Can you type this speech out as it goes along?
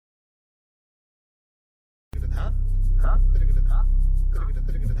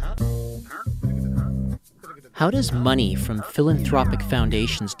How does money from philanthropic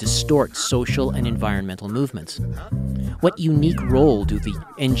foundations distort social and environmental movements? What unique role do the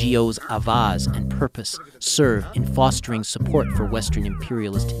NGOs Avaaz and Purpose serve in fostering support for Western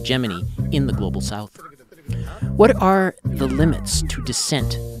imperialist hegemony in the Global South? What are the limits to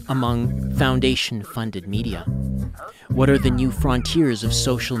dissent among foundation-funded media? What are the new frontiers of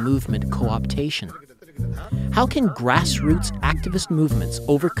social movement co-optation? How can grassroots activist movements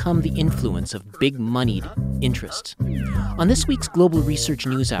overcome the influence of big-moneyed interests? On this week's Global Research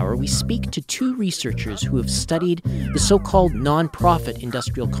News Hour, we speak to two researchers who have studied the so-called non-profit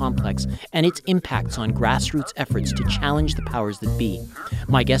industrial complex and its impacts on grassroots efforts to challenge the powers that be.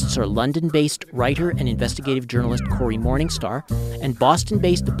 My guests are London-based writer and investigative journalist Cory Morningstar and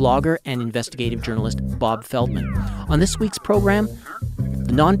Boston-based blogger and investigative journalist Bob Feldman. On this week's program,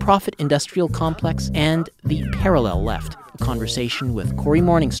 the nonprofit industrial complex and the parallel left, a conversation with Cory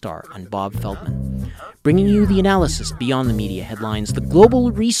Morningstar and Bob Feldman. Bringing you the analysis beyond the media headlines, the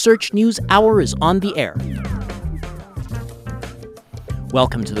Global Research News Hour is on the air.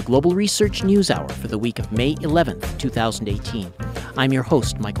 Welcome to the Global Research News Hour for the week of May 11th, 2018. I'm your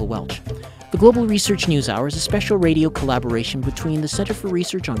host, Michael Welch. The Global Research News Hour is a special radio collaboration between the Center for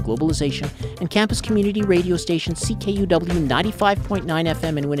Research on Globalization and campus community radio station CKUW 95.9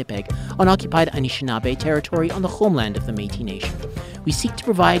 FM in Winnipeg on occupied Anishinaabe territory on the homeland of the Métis Nation. We seek to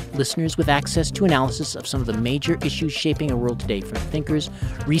provide listeners with access to analysis of some of the major issues shaping our world today from thinkers,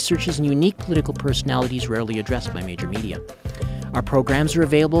 researchers, and unique political personalities rarely addressed by major media. Our programs are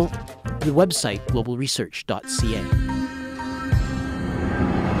available at the website globalresearch.ca.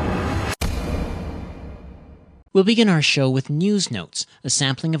 We'll begin our show with News Notes, a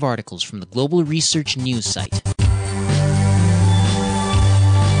sampling of articles from the Global Research News site.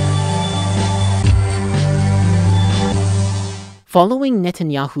 Following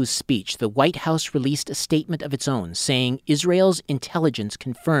Netanyahu's speech, the White House released a statement of its own, saying Israel's intelligence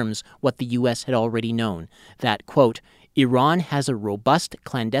confirms what the U.S. had already known, that, quote, Iran has a robust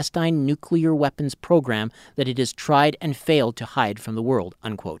clandestine nuclear weapons program that it has tried and failed to hide from the world,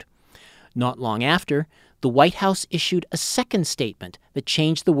 unquote. Not long after, the White House issued a second statement that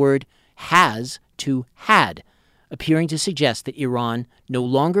changed the word has to had, appearing to suggest that Iran no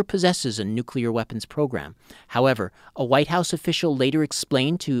longer possesses a nuclear weapons program. However, a White House official later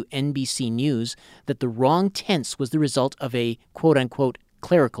explained to NBC News that the wrong tense was the result of a quote-unquote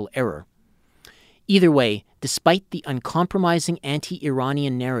clerical error. Either way, despite the uncompromising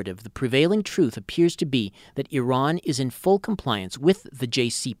anti-Iranian narrative, the prevailing truth appears to be that Iran is in full compliance with the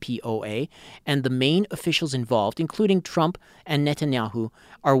JCPOA, and the main officials involved, including Trump and Netanyahu,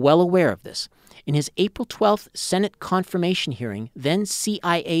 are well aware of this. In his April 12th Senate confirmation hearing, then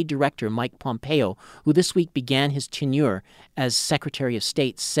CIA Director Mike Pompeo, who this week began his tenure as Secretary of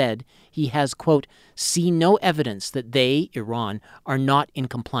State, said he has, quote, seen no evidence that they, Iran, are not in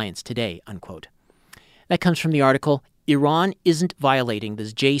compliance today, unquote. That comes from the article, Iran Isn't Violating the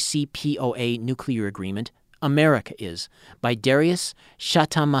JCPOA Nuclear Agreement, America Is, by Darius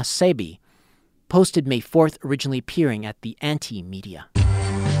Shatamasebi, posted May 4th, originally appearing at the Anti-Media.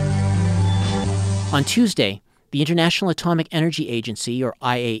 On Tuesday, the International Atomic Energy Agency, or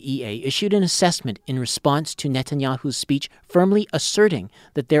IAEA, issued an assessment in response to Netanyahu's speech, firmly asserting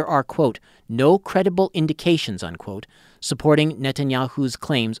that there are, quote, no credible indications, unquote, supporting Netanyahu's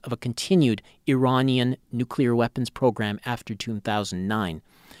claims of a continued Iranian nuclear weapons program after 2009.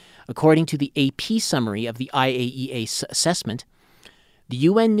 According to the AP summary of the IAEA assessment, the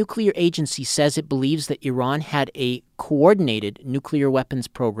UN nuclear agency says it believes that Iran had a coordinated nuclear weapons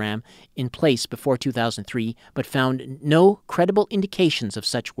program in place before 2003, but found no credible indications of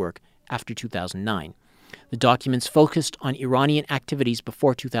such work after 2009. The documents focused on Iranian activities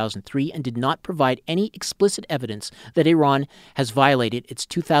before 2003 and did not provide any explicit evidence that Iran has violated its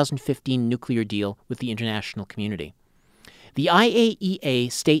 2015 nuclear deal with the international community. The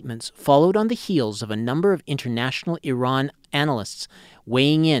IAEA statements followed on the heels of a number of international Iran analysts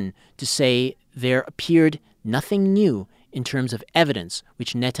weighing in to say there appeared nothing new in terms of evidence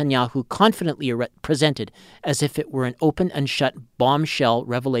which Netanyahu confidently presented as if it were an open and shut bombshell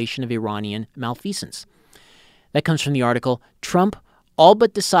revelation of Iranian malfeasance. That comes from the article, Trump all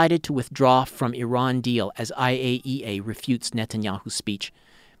but decided to withdraw from Iran deal as IAEA refutes Netanyahu's speech,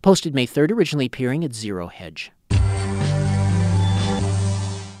 posted May 3rd, originally appearing at Zero Hedge.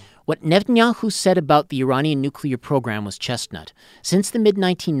 What Netanyahu said about the Iranian nuclear program was chestnut. Since the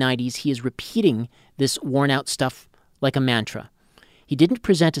mid-1990s, he is repeating this worn-out stuff like a mantra. He didn't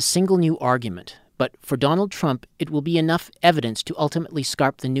present a single new argument, but for Donald Trump, it will be enough evidence to ultimately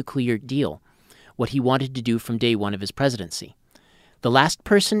scarp the nuclear deal. what he wanted to do from day one of his presidency. The last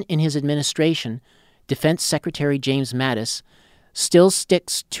person in his administration, Defense Secretary James Mattis, still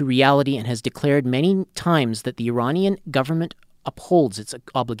sticks to reality and has declared many times that the Iranian government upholds its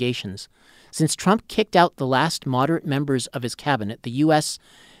obligations. Since Trump kicked out the last moderate members of his cabinet, the U.S.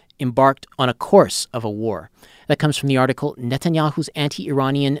 embarked on a course of a war. That comes from the article Netanyahu's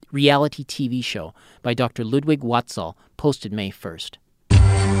Anti-Iranian Reality TV Show by Dr. Ludwig Watzel, posted May 1st.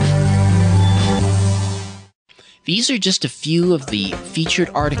 These are just a few of the featured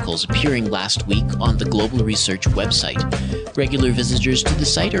articles appearing last week on the Global Research website. Regular visitors to the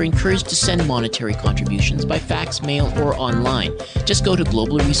site are encouraged to send monetary contributions by fax, mail, or online. Just go to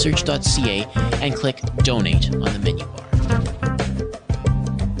globalresearch.ca and click Donate on the menu bar.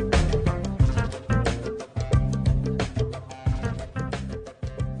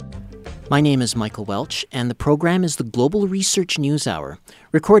 My name is Michael Welch, and the program is the Global Research News Hour,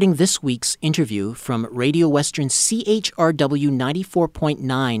 recording this week's interview from Radio Western CHRW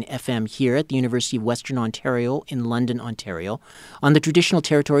 94.9 FM here at the University of Western Ontario in London, Ontario, on the traditional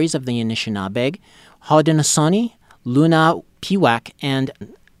territories of the Anishinaabe, Haudenosaunee, Luna Piwak, and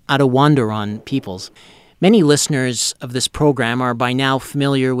Attawandaron peoples. Many listeners of this program are by now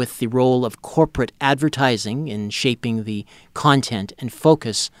familiar with the role of corporate advertising in shaping the content and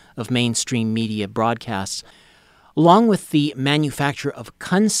focus of mainstream media broadcasts. Along with the manufacture of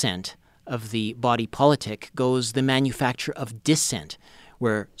consent of the body politic goes the manufacture of dissent,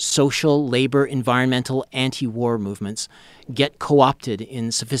 where social, labor, environmental, anti-war movements get co-opted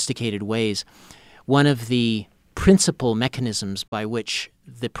in sophisticated ways. One of the principal mechanisms by which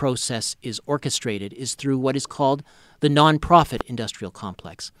the process is orchestrated is through what is called the nonprofit industrial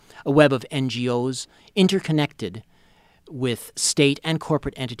complex, a web of NGOs interconnected with state and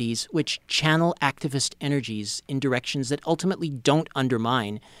corporate entities which channel activist energies in directions that ultimately don't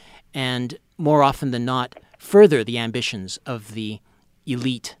undermine and, more often than not, further the ambitions of the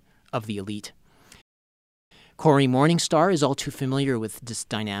elite of the elite. Cory Morningstar is all too familiar with this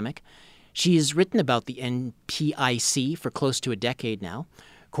dynamic. She has written about the NPIC for close to a decade now.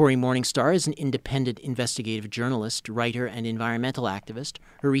 Cory Morningstar is an independent investigative journalist, writer, and environmental activist.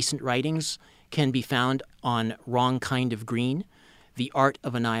 Her recent writings can be found on Wrong Kind of Green, The Art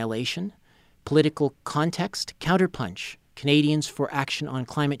of Annihilation, Political Context, Counterpunch, Canadians for Action on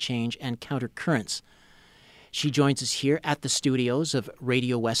Climate Change, and Countercurrents. She joins us here at the studios of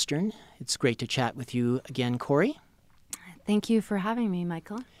Radio Western. It's great to chat with you again, Cory. Thank you for having me,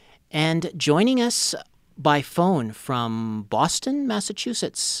 Michael. And joining us by phone from Boston,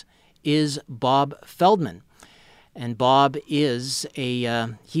 Massachusetts, is Bob Feldman. And Bob is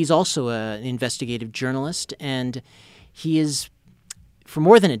he's also an investigative journalist, and he is, for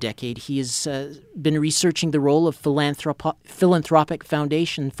more than a decade, he has been researching the role of philanthropic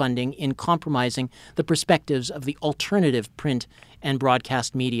foundation funding in compromising the perspectives of the alternative print and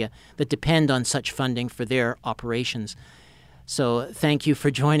broadcast media that depend on such funding for their operations. So thank you for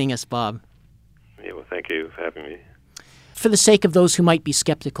joining us, Bob. Yeah, well, thank you for having me. For the sake of those who might be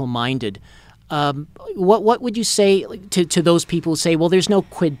skeptical-minded, what would you say to those people who say, well, there's no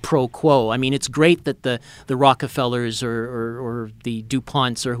quid pro quo? I mean, it's great that the Rockefellers or the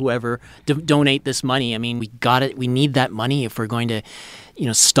DuPonts or whoever donate this money. I mean, we need that money if we're going to,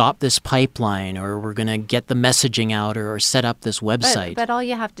 stop this pipeline, or we're going to get the messaging out, or set up this website. But all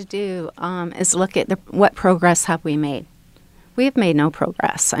you have to do is look at what progress have we made. We've made no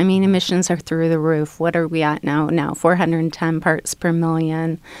progress. I mean, emissions are through the roof. What are we at now? 410 parts per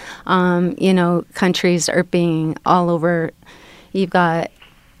million. Countries are being all over. You've got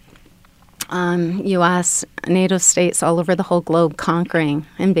U.S., NATO states all over the whole globe conquering,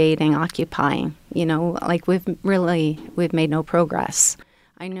 invading, occupying. We've made no progress.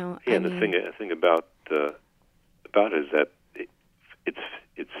 I know. Yeah, the thing about it is that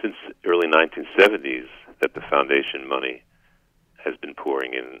it's since the early 1970s that the foundation money has been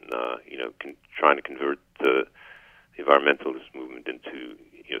pouring in, trying to convert the environmentalist movement into,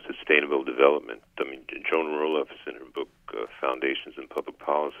 sustainable development. I mean, Joan Roloff, in her book Foundations in Public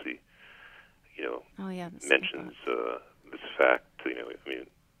Policy, mentions this fact.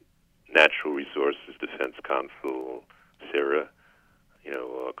 Natural Resources Defense Council, CERA,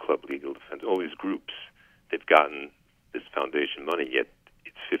 Club Legal Defense, all these groups, they've gotten this foundation money, yet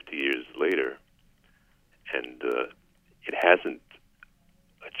it's 50 years later, and it hasn't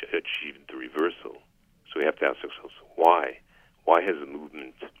achieved the reversal. So we have to ask ourselves, why? Why has the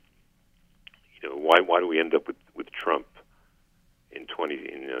movement, why do we end up with Trump in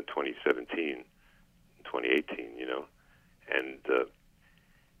 2017, 2018, And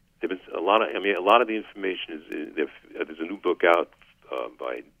there was a lot of the information is there's a new book out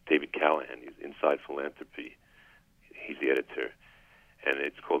by David Callahan. He's Inside Philanthropy. He's the editor. And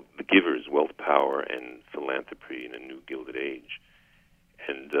it's called The Givers, Wealth, Power, and Philanthropy in a New Gilded Age.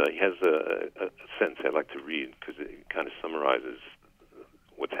 And he has a sentence I'd like to read because it kind of summarizes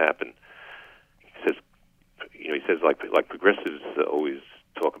what's happened. He says, like progressives always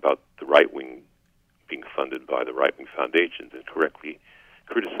talk about the right wing being funded by the right wing foundations and correctly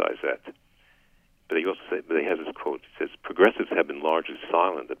criticize that. But he has this quote. He says, progressives have been largely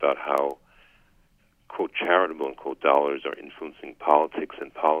silent about how, quote, charitable, unquote, dollars are influencing politics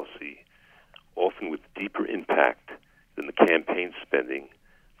and policy, often with deeper impact than the campaign spending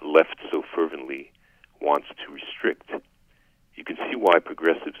the left so fervently wants to restrict. You can see why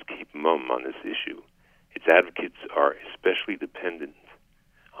progressives keep mum on this issue. Its advocates are especially dependent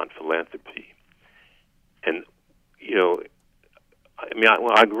on philanthropy. And,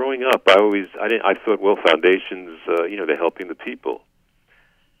 growing up, I thought, well, foundations, they're helping the people.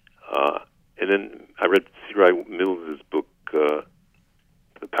 And then I read C. Wright Mills' book, The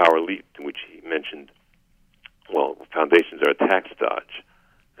Power Elite, in which he mentioned, well, foundations are a tax dodge.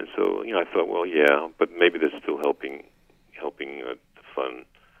 And so, I thought, well, yeah, but maybe they're still helping to fund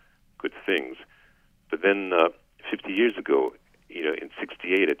good things. But then 50 years ago, in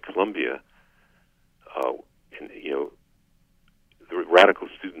 '68 at Columbia, the radical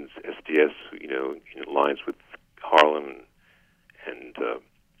students, SDS, in alliance with Harlem and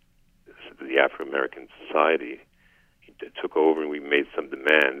the Afro-American Society, took over, and we made some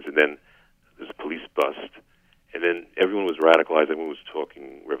demands. And then there's a police bust. And then everyone was radicalized. Everyone was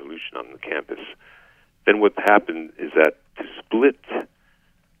talking revolution on the campus. Then what happened is that to split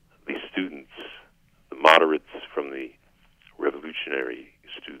the students, the moderates from the revolutionary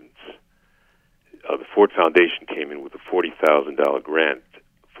students, the Ford Foundation came in with a $40,000 grant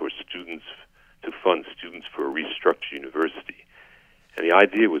for students to fund students for a restructured university. And the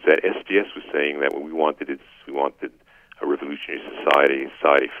idea was that SDS was saying that what we wanted a revolutionary society, a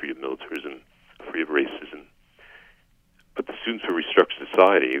society free of militarism, free of racism. But the Students for Restructured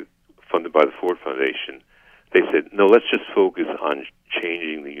Society, funded by the Ford Foundation, they said, no, let's just focus on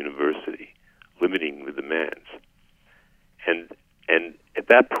changing the university, limiting the demands. And at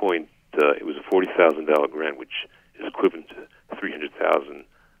that point, it was a $40,000 grant, which is equivalent to $300,000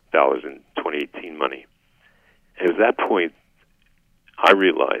 in 2018 money. And at that point, I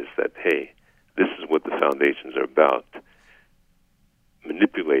realized that, hey, this is what the foundations are about,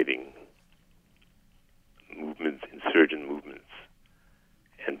 manipulating movements, insurgent movements.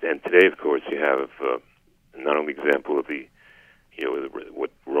 And today, of course, you have not only example of the,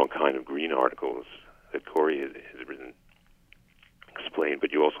 what wrong kind of green articles that Corey has written, explained,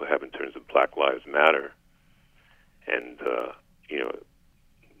 but you also have in terms of Black Lives Matter and,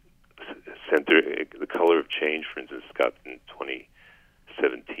 Center, the Color of Change, for instance, got in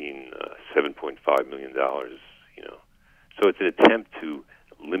 2017 $7.5 million, So it's an attempt to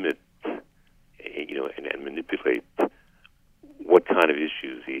limit, and manipulate what kind of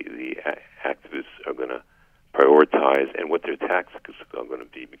issues the activists are going to prioritize and what their tactics are going to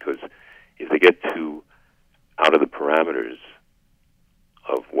be. Because if they get too out of the parameters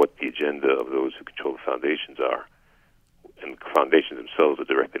of what the agenda of those who control the foundations are, and the foundations themselves are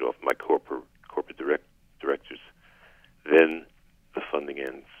directed off by corporate directors, then the funding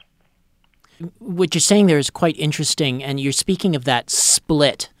ends. What you're saying there is quite interesting, and you're speaking of that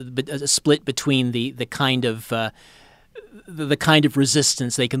split, a split between the kind of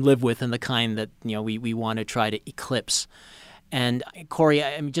resistance they can live with and the kind that we want to try to eclipse. And Corey,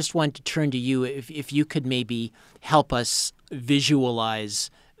 I just wanted to turn to you if you could maybe help us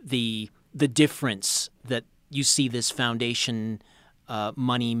visualize the difference that you see this foundation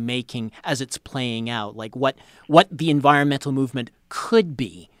money making as it's playing out, like what the environmental movement could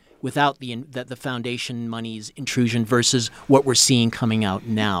be without the foundation money's intrusion versus what we're seeing coming out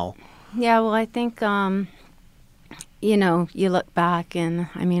now. Yeah, well, I think, you look back and,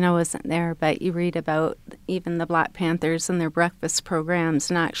 I wasn't there, but you read about even the Black Panthers and their breakfast programs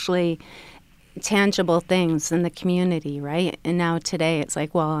and actually tangible things in the community, right? And now today it's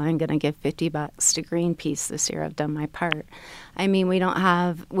like, well, I'm going to give $50 to Greenpeace this year. I've done my part.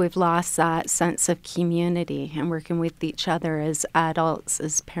 We've lost that sense of community and working with each other as adults,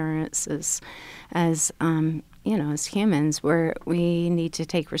 as parents, as humans, where we need to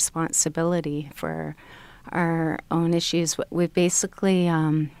take responsibility for our own issues. We've basically,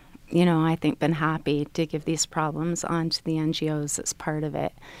 I think been happy to give these problems onto the NGOs as part of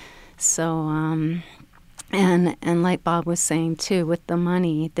it. So, and like Bob was saying too, with the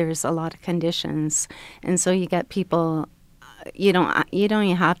money, there's a lot of conditions. And so you get people you don't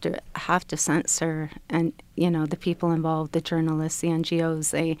even have to censor, and the people involved, the journalists, the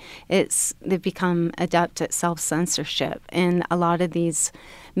NGOs, they've become adept at self-censorship, and a lot of these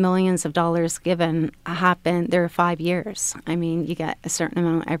millions of dollars given happen. There are 5 years. I mean, you get a certain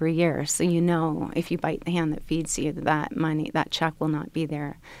amount every year, so if you bite the hand that feeds you, that money, that check will not be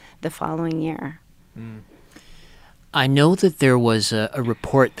there the following year. I know that there was a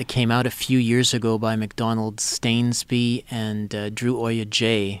report that came out a few years ago by McDonald Stainsby and Drew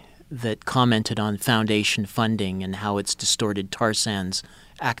Oyajay that commented on foundation funding and how it's distorted tar sands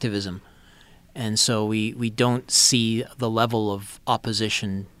activism. And so we don't see the level of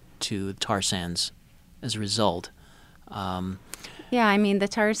opposition to tar sands as a result. Yeah, I mean, the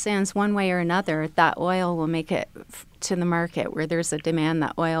tar sands, one way or another, that oil will make it to the market where there's a demand.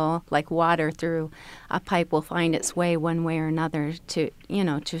 That oil, like water through a pipe, will find its way one way or another to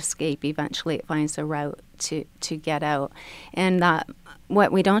escape. Eventually it finds a route to get out. And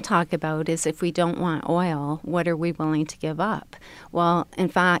what we don't talk about is, if we don't want oil, what are we willing to give up? Well, in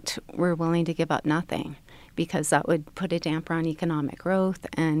fact, we're willing to give up nothing, because that would put a damper on economic growth,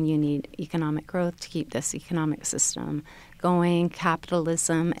 and you need economic growth to keep this economic system going.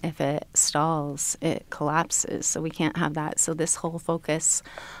 Capitalism, if it stalls, it collapses. So we can't have that. So this whole focus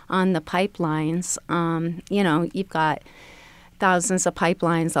on the pipelines, you've got thousands of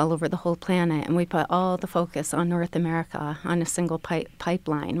pipelines all over the whole planet, and we put all the focus on North America on a single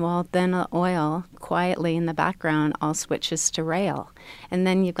pipeline. Well, then oil quietly in the background all switches to rail. And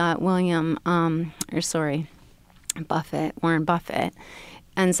then you've got Warren Buffett,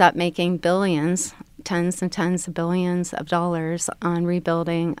 ends up making billions, tens and tens of billions of dollars on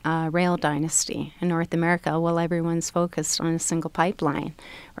rebuilding a rail dynasty in North America, while everyone's focused on a single pipeline,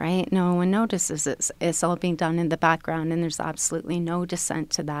 right? No one notices it's all being done in the background, and there's absolutely no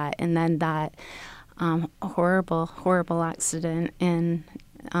dissent to that. And then that horrible, horrible accident in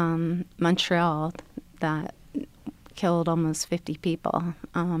Montreal that killed almost 50 people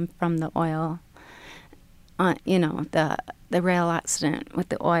from the oil, the rail accident with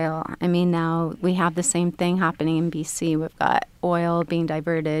the oil. I mean, now we have the same thing happening in BC. We've got oil being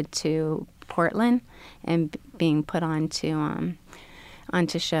diverted to Portland and being put onto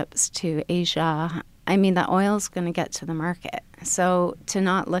ships to Asia. I mean, the oil's going to get to the market. So to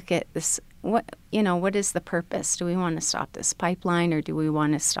not look at this, what is the purpose? Do we want to stop this pipeline, or do we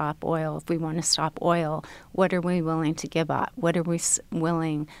want to stop oil? If we want to stop oil, what are we willing to give up? What are we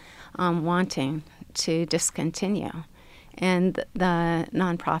wanting to discontinue? And the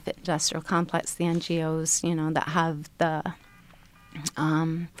nonprofit industrial complex, the NGOs, that have the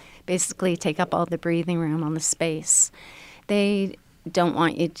basically take up all the breathing room on the space, they don't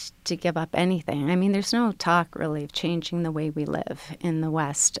want you to give up anything. I mean, there's no talk really of changing the way we live in the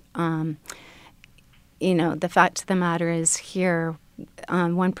West. The fact of the matter is, here,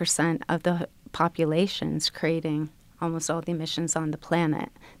 1% of the population's creating almost all the emissions on the planet.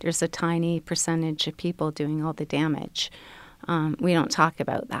 There's a tiny percentage of people doing all the damage. We don't talk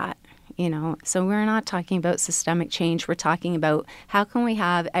about that, So we're not talking about systemic change. We're talking about how can we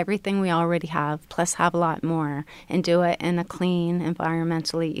have everything we already have, plus have a lot more, and do it in a clean,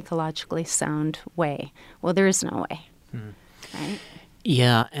 environmentally, ecologically sound way. Well, there is no way, right?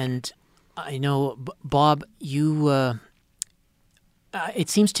 Yeah, and I know, Bob, you... it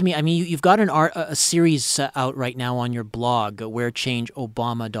seems to me, I mean, you've got a series out right now on your blog,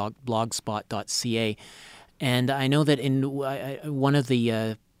 wherechangeobama.blogspot.ca, and I know that in one of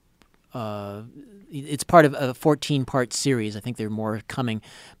the, it's part of a 14-part series. I think there are more coming,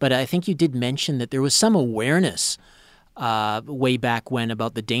 but I think you did mention that there was some awareness way back when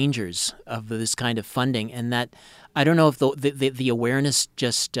about the dangers of this kind of funding, and that I don't know if the awareness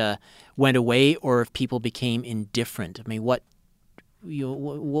just went away, or if people became indifferent. I mean, what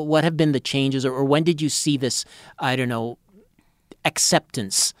have been the changes, or when did you see this,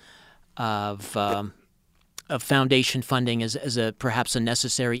 acceptance of foundation funding as perhaps a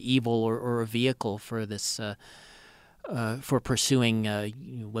necessary evil or a vehicle for this for pursuing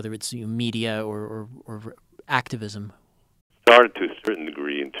whether it's media or activism? Started to a certain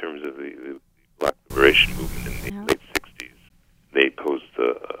degree in terms of the Black Liberation Movement in the late 60s. They posed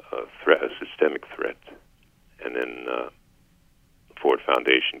a systemic threat, and then Ford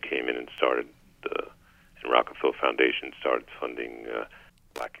Foundation came in and started, and Rockefeller Foundation started funding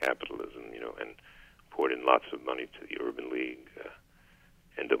black capitalism, and poured in lots of money to the Urban League,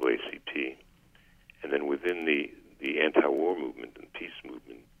 NAACP. And then within the anti-war movement and peace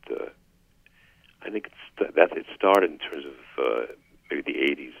movement, I think it started in terms of maybe the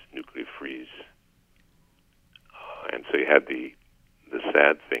 80s, nuclear freeze. And so you had the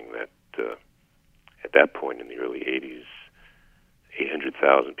sad thing that at that point in the early 80s,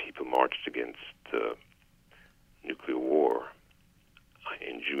 100,000 people marched against nuclear war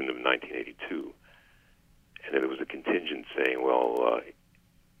in June of 1982. And then there was a contingent saying, well,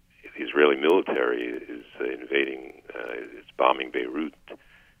 if the Israeli military is invading, is bombing Beirut,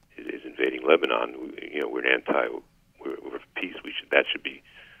 is invading Lebanon, we're we're for peace. That should be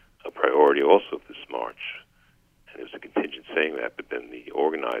a priority also of this march. And there was a contingent saying that, but then the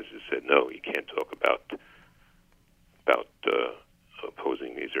organizers said, no, you can't talk about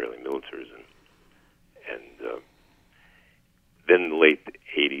opposing Israeli militarism. And then in the late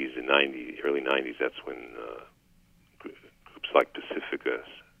 80s and 90s, early 90s, that's when groups like Pacifica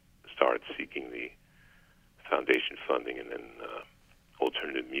started seeking the foundation funding, and then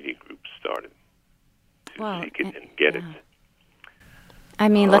alternative media groups started to seek it and get it. I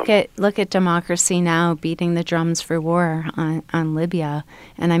mean, look at Democracy Now! Beating the drums for war on Libya.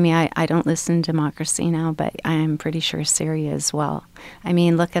 And I mean, I don't listen to Democracy Now!, but I am pretty sure Syria as well. I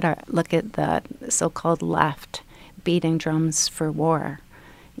mean, look at the so-called left beating drums for war.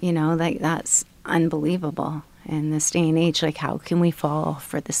 Like, that's unbelievable in this day and age. Like, how can we fall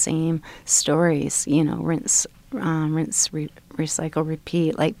for the same stories? Rinse, recycle,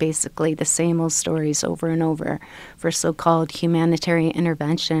 repeat, like basically the same old stories over and over for so-called humanitarian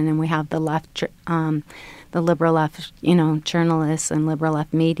intervention. And we have the left, the liberal left, journalists and liberal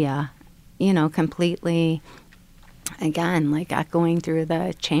left media, completely, again, like echoing through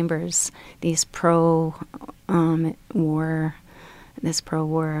the chambers, these pro-war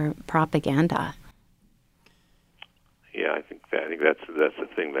propaganda. Yeah, I think that's the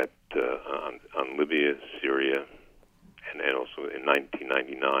thing that on Libya, Syria, and also in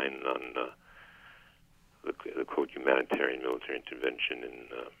 1999 on the quote humanitarian military intervention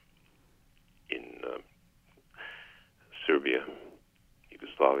in Serbia,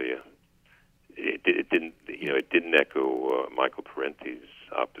 Yugoslavia. It didn't echo Michael Parenti's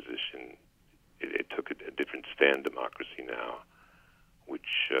opposition. It took a different stand. Democracy Now!,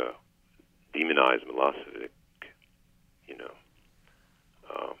 which demonized Milosevic.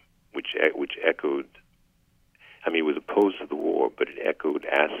 Which echoed. I mean, it was opposed to the war, but it echoed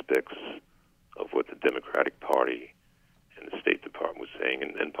aspects of what the Democratic Party and the State Department was saying,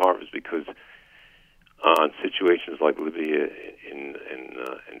 and part was because on situations like Libya, in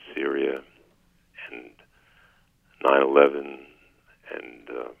Syria, and 9/11, and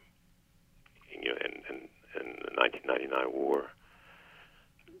the 1999 war,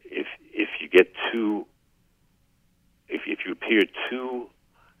 if you get if you appear too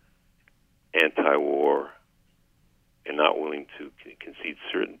anti-war and not willing to concede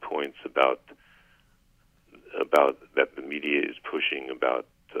certain points about that the media is pushing about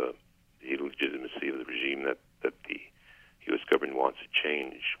the illegitimacy of the regime that the U.S. government wants to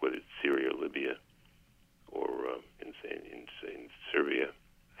change, whether it's Syria or Libya or in Serbia,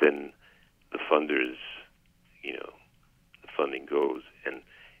 then the funders, the funding goes, and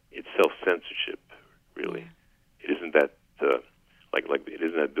it's self-censorship, really. It isn't that it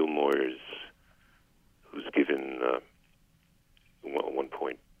isn't that Bill Moyers, who's given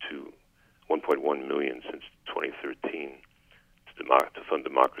 1.1 million since 2013 to fund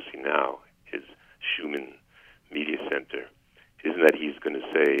Democracy Now!, his Schumann Media Center. It isn't that he's going to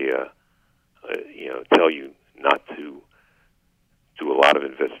say, tell you not to do a lot of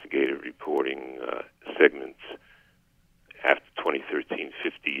investigative reporting segments after 2013,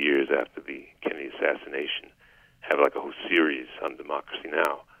 50 years after the Kennedy assassination, have like a whole series on Democracy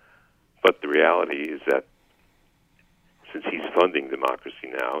Now!. But the reality is that since he's funding Democracy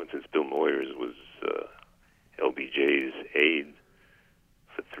Now!, and since Bill Moyers was LBJ's aide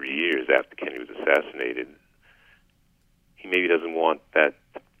for 3 years after Kennedy was assassinated, he maybe doesn't want that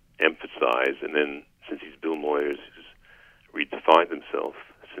emphasized. And then since he's Bill Moyers, who's redefined himself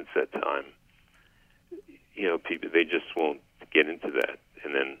since that time, people, they just won't get into that.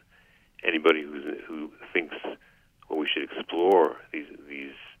 And then anybody who thinks, well, we should explore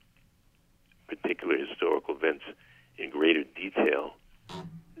these particular historical events in greater detail,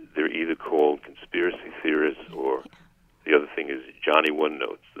 they're either called conspiracy theorists, or the other thing is Johnny One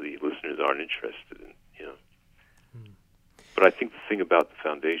Notes. The listeners aren't interested in, But I think the thing about the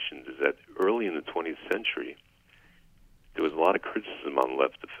foundations is that early in the 20th century, there was a lot of criticism on the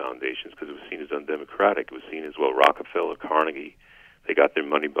left of foundations because it was seen as undemocratic. It was seen as, well, Rockefeller, Carnegie, they got their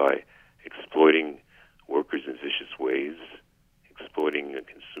money by exploiting workers in vicious ways, exploiting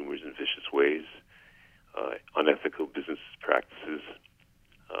consumers in vicious ways, unethical business practices,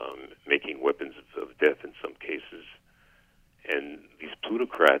 making weapons of death in some cases. And these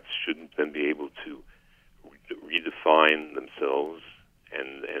plutocrats shouldn't then be able to redefine themselves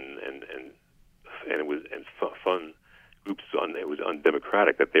and fund groups it was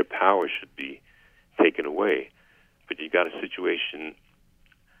undemocratic, that their power should be taken away. But you got a situation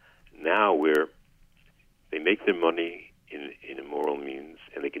now where they make their money in immoral means,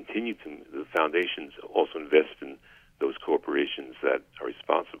 and they continue to. The foundations also invest in those corporations that are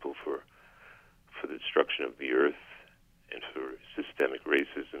responsible for the destruction of the earth and for systemic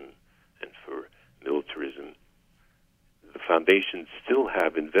racism and for militarism. The foundations still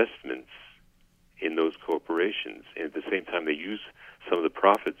have investments in those corporations, and at the same time they use some of the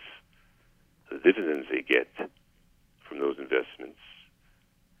profits, the dividends they get from those investments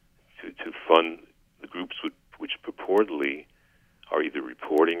to fund the groups which purportedly are either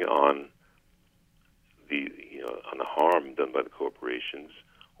reporting on on the harm done by the corporations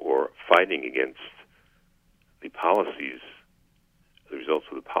or fighting against the policies, the results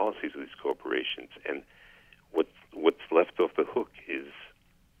of the policies of these corporations. And what's left off the hook is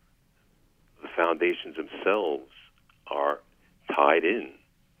the foundations themselves are tied in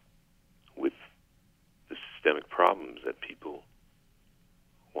with the systemic problems that people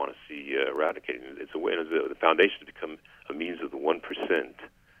want to see eradicated. It's a way the foundations become a means of the 1%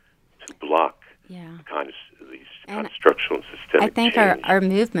 to block kind of these kind of structural and systemic I think change. our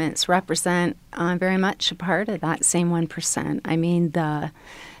movements represent very much a part of that same 1%. I mean, the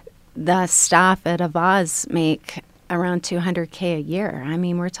staff at Avaaz make around $200K a year. I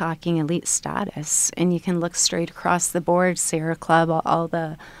mean, we're talking elite status, and you can look straight across the board. Sierra Club, all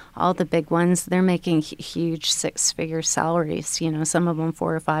the big ones, they're making huge six-figure salaries. You know, some of them $400,000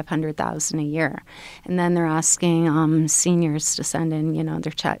 or $500,000 a year, and then they're asking seniors to send in,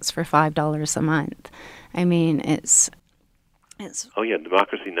 their checks for $5 a month. I mean, it's. Oh yeah,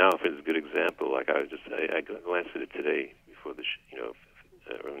 Democracy Now! Is a good example. Like I glanced at it today before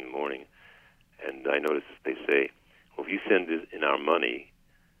early in the morning, and I noticed they say, well, if you send in our money,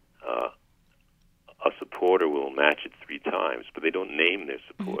 a supporter will match it 3 times, but they don't name their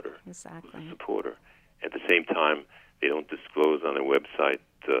supporter. Exactly. Who's the supporter. At the same time, they don't disclose on their website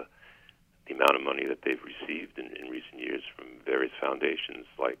the amount of money that they've received in recent years from various foundations,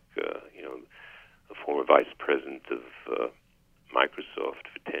 like the former vice president of Microsoft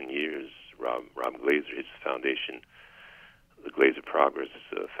for 10 years, Rob Glazer, his foundation, the Glazer Progress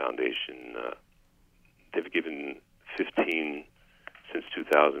Foundation. They've given 15 since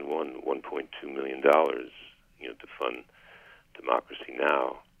 2001, $1.2 million, to fund Democracy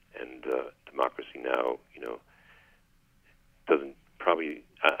Now! And Democracy Now!, doesn't probably.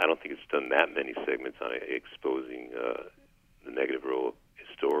 I don't think it's done that many segments on exposing the negative role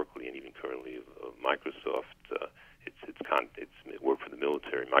historically and even currently of Microsoft. It's work for the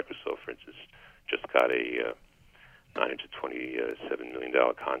military. Microsoft, for instance, just got a $927 million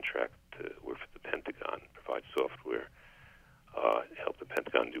contract to work for the Pentagon, provide software, help the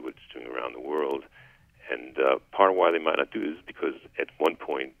Pentagon do what it's doing around the world. And part of why they might not do this is because at one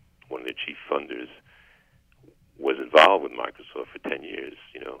point, one of their chief funders was involved with Microsoft for 10 years,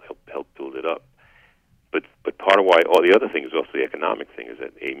 helped build it up. But part of why all the other things, also the economic thing, is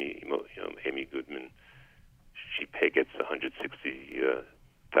that Amy Goodman, she gets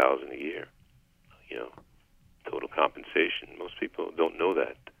 $160,000 a year, total compensation. Most people don't know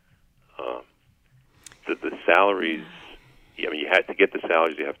that. The salaries, you had to get the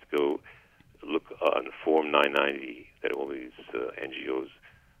salaries. You have to go look on the Form 990 that all these NGOs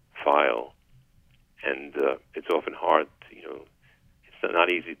file, and it's often hard. It's not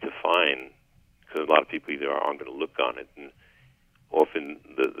easy to find because a lot of people either aren't going to look on it, and often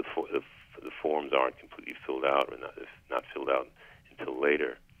the forms aren't completely filled out or not filled out until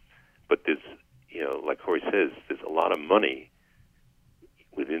later. But there's, like Corey says, there's a lot of money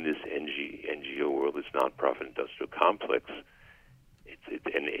within this NGO world, this nonprofit industrial complex.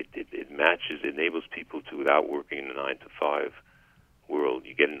 It matches, enables people to, without working in a 9-to-5 world,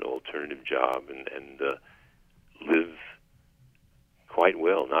 you get an alternative job and live quite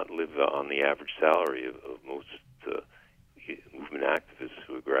well, not live on the average salary of most movement activists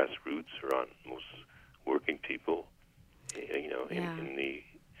who are grassroots or on most working people,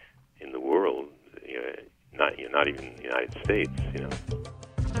 in the world, not even in the United States,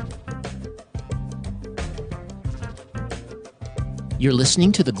 You're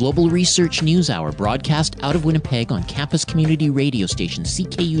listening to the Global Research News Hour, broadcast out of Winnipeg on campus community radio station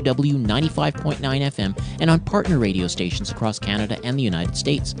CKUW 95.9 FM and on partner radio stations across Canada and the United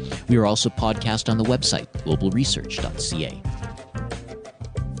States. We are also podcast on the website, globalresearch.ca.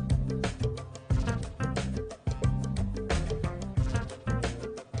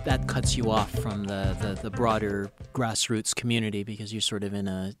 That cuts you off from the broader grassroots community because you're sort of in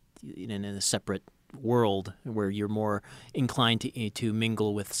a separate world where you're more inclined to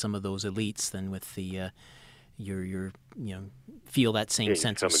mingle with some of those elites than with the you're feel that same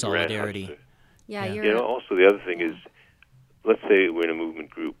sense of become a grand solidarity. hustler. Yeah, Yeah. you're. Also the other thing is, let's say we're in a movement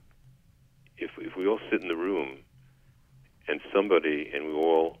group. If we all sit in the room, and we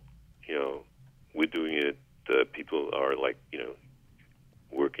all, we're doing it. People are like,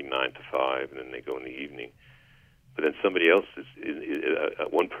 working 9 to 5, and then they go in the evening. But then somebody else is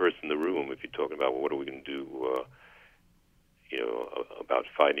one person in the room. If you're talking about, well, what are we going to do, about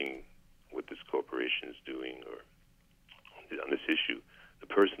fighting what this corporation is doing, or on this issue, the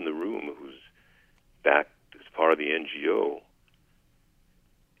person in the room who's backed as part of the NGO,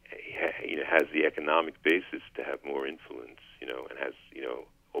 has the economic basis to have more influence, and has,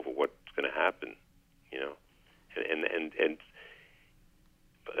 over what's going to happen, and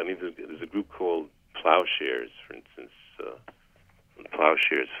I mean, there's a group called Plowshares, for instance, the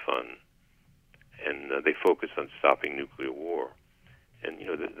Plowshares Fund, and they focus on stopping nuclear war, and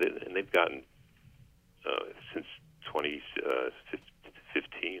and they've gotten since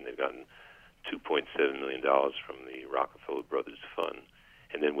 2015, they've gotten $2.7 million from the Rockefeller Brothers Fund.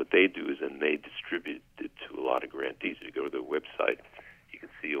 And then what they do is then they distribute it to a lot of grantees. If you go to their website, you can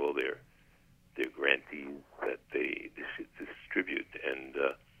see all their grantees that they distribute, and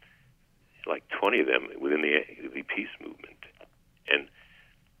like 20 of them within the peace movement. And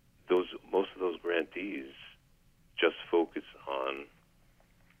most of those grantees just focus on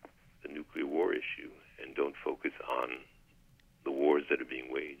the nuclear war issue and don't focus on the wars that are being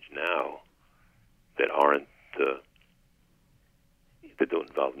waged now that aren't that don't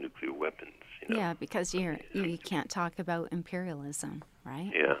involve nuclear weapons. Yeah, because you can't talk about imperialism, right?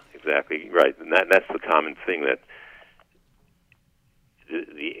 Yeah, exactly right, and that's the common thing, that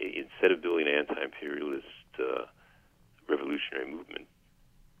instead of building an anti-imperialist revolutionary movement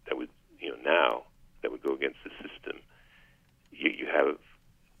that would now that would go against the system, you have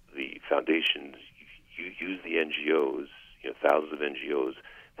the foundations. You use the NGOs, thousands of NGOs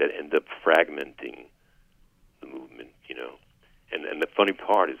that end up fragmenting the movement, And the funny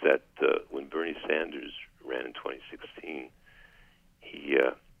part is that when Bernie Sanders ran in 2016, he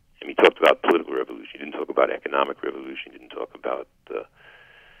talked about political revolution. He didn't talk about economic revolution. He didn't talk about other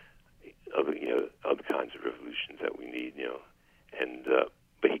kinds of revolutions that we need, And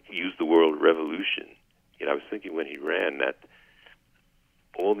but he used the word revolution. I was thinking when he ran that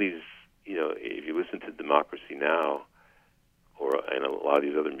all these, if you listen to Democracy Now, and a lot of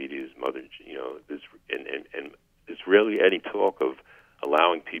these other media's there's rarely any talk of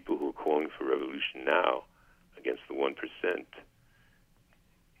allowing people who are calling for revolution now against the 1%,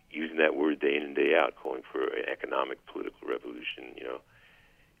 using that word day in and day out, calling for an economic, political revolution,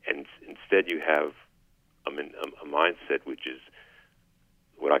 And instead you have a mindset which is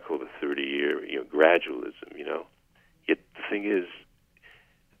what I call the 30-year, gradualism, Yet the thing is,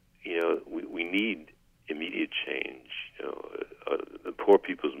 we need immediate change. The Poor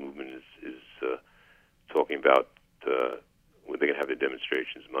People's Movement is talking about when they're going to have their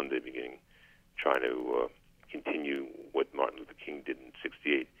demonstrations Monday, trying to continue what Martin Luther King did in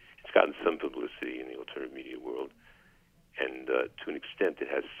 '68. It's gotten some publicity in the alternative media world, and to an extent, it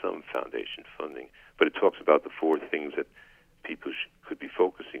has some foundation funding. But it talks about the 4 things that people could be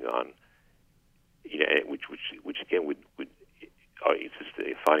focusing on, which again would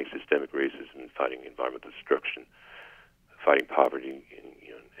fighting systemic racism, fighting environmental destruction, fighting poverty,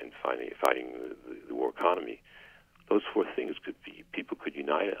 and fighting the war economy. Those 4 things people could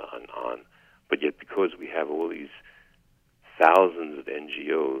unite on, but yet because we have all these thousands of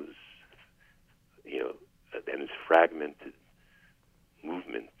NGOs, and this fragmented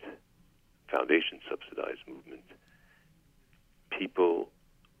movement, foundation subsidized movement, people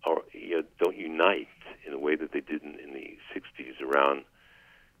don't unite in the way that they did in the '60s around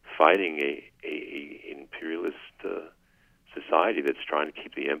fighting a imperialist society that's trying to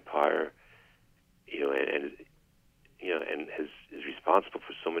keep the empire, and is responsible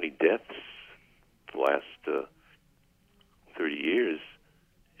for so many deaths the last 30 years,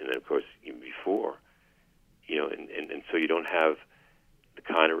 and then of course even before, and so you don't have the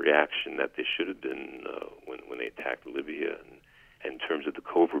kind of reaction that there should have been when they attacked Libya, and in terms of the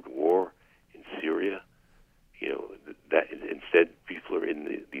covert war in Syria, that instead people are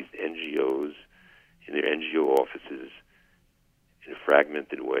in these NGOs, in their NGO offices, in a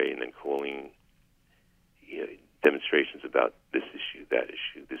fragmented way, and then calling demonstrations about this issue, that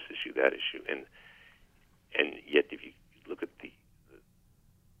issue, this issue, that issue, and yet if you look at the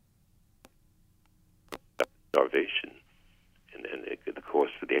starvation and the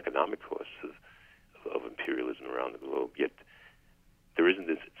cost, the economic costs of imperialism around the globe, yet there isn't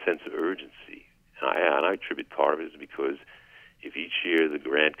this sense of urgency. And I attribute part of it is because if each year the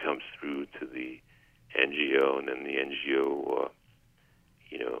grant comes through to the NGO, and then the NGO,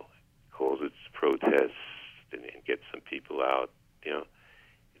 calls its protests and gets some people out.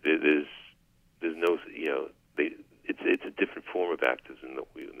 There's no, it's a different form of activism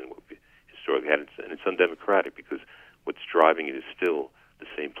than what we historically had, and it's undemocratic because what's driving it is still the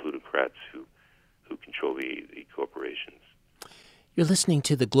same plutocrats who control the corporations. You're listening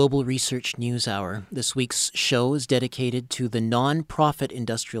to the Global Research News Hour. This week's show is dedicated to the non-profit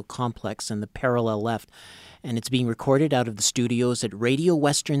industrial complex and the parallel left, and it's being recorded out of the studios at Radio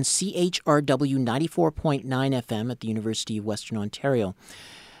Western CHRW 94.9 FM at the University of Western Ontario.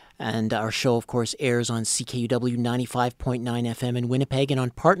 And our show, of course, airs on CKUW 95.9 FM in Winnipeg and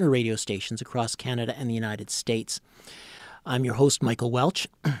on partner radio stations across Canada and the United States. I'm your host, Michael Welch,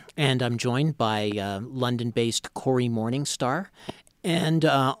 and I'm joined by London-based Corey Morningstar and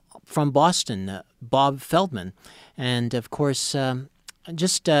from Boston, Bob Feldman. And, of course,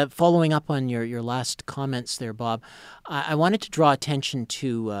 just following up on your last comments there, Bob, I wanted to draw attention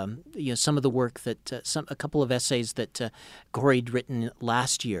to some of the work that a couple of essays that Corey'd written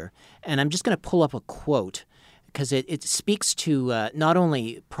last year. And I'm just going to pull up a quote because it speaks to not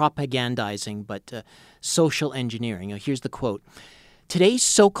only propagandizing but social engineering. Here's the quote. Today's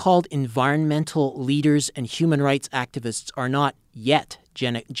so-called environmental leaders and human rights activists are not yet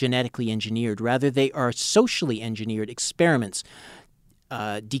genetically engineered. Rather, they are socially engineered experiments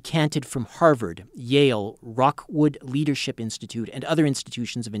decanted from Harvard, Yale, Rockwood Leadership Institute, and other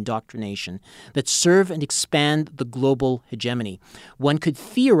institutions of indoctrination that serve and expand the global hegemony. One could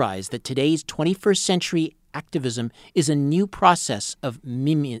theorize that today's 21st century activism is a new process of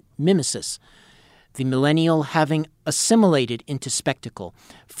mimesis, the millennial having assimilated into spectacle,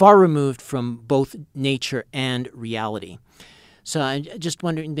 far removed from both nature and reality. So I'm just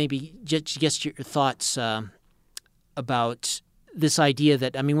wondering, maybe just your thoughts about this idea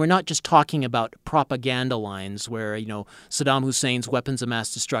that, we're not just talking about propaganda lines where, Saddam Hussein's weapons of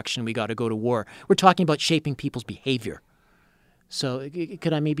mass destruction, we got to go to war. We're talking about shaping people's behavior. So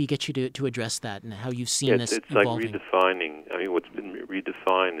could I maybe get you to address that and how you've seen this evolving? It's like redefining. What's been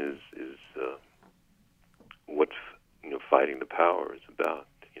redefined is what fighting the power is about.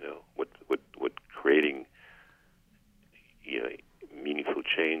 What creating meaningful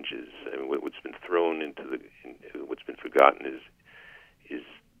changes. What's been thrown into what's been forgotten is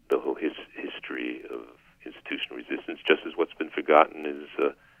the whole history of institutional resistance. Just as what's been forgotten is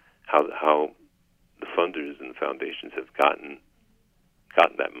how the funders and the foundations have gotten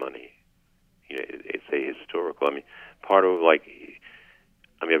that money. It's ahistorical. Part of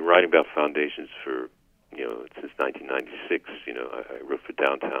I've been writing about foundations for since 1996. I wrote for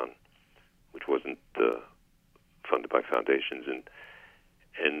Downtown, which wasn't funded by foundations,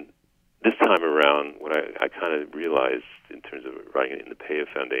 and this time around, what I kind of realized in terms of writing it in the pay of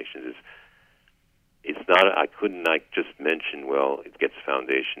foundations is it's not. I couldn't just mention, well, it gets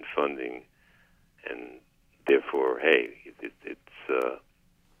foundation funding, and therefore, hey,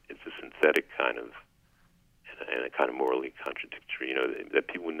 it's a synthetic kind of and a kind of morally contradictory. That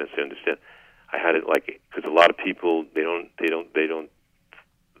people wouldn't necessarily understand. I had it because a lot of people they don't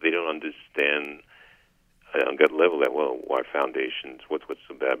understand on gut level that, well, why foundations? What's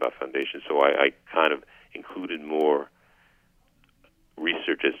so bad about foundations? So I kind of included more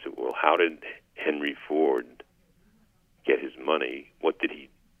research as to, well, how did Henry Ford get his money? What did he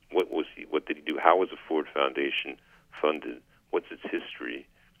do? How was the Ford Foundation funded? What's its history?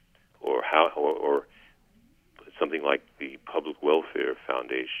 Or or something like the Public Welfare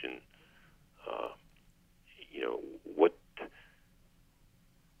Foundation.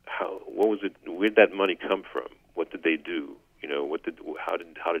 What was it? Where did that money come from? What did they do?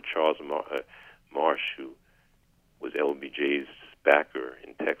 How did Charles Marsh, who was LBJ's backer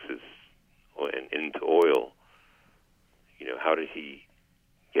in Texas and into oil, how did he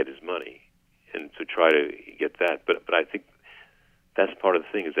get his money? And to try to get that, but I think that's part of the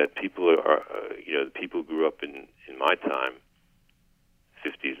thing is that people are the people who grew up in my time,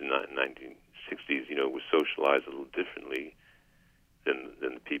 50s and 1960s, were socialized a little differently than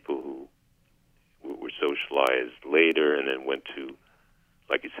the people who were socialized later and then went to,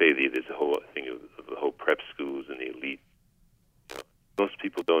 like you say, there's a whole thing of the whole prep schools and the elite. Most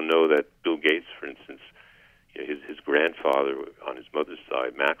people don't know that Bill Gates, for instance, his grandfather on his mother's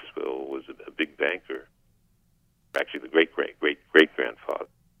side, Maxwell, was a big banker. Actually, the great-great-great-grandfather.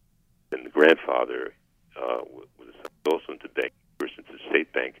 And the grandfather was also into banking, first into the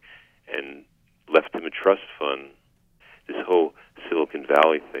state bank, and left him a trust fund. This whole Silicon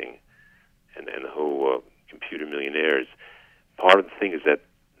Valley thing and the whole computer millionaires, part of the thing is that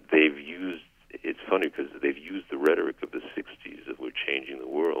they've used, it's funny because they've used the rhetoric of the 60s that we're changing the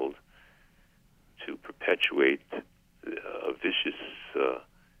world to perpetuate a vicious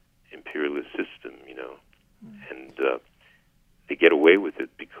imperialist system, and they get away with it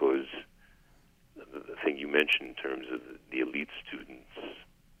because the thing you mentioned in terms of the elite students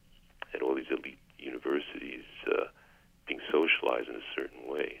and all these elite universities being socialized in a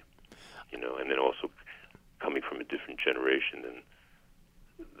certain way, and then also coming from a different generation than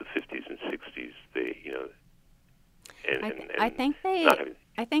the 50s and 60s,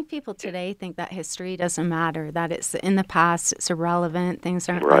 I think people today think that history doesn't matter, that it's in the past, it's irrelevant, things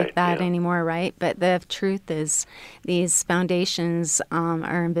aren't like that anymore, right? But the truth is these foundations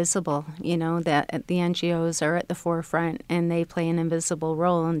are invisible, that the NGOs are at the forefront and they play an invisible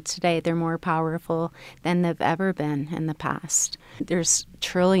role. And today they're more powerful than they've ever been in the past. There's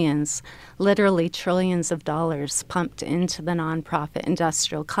trillions, literally trillions of dollars pumped into the nonprofit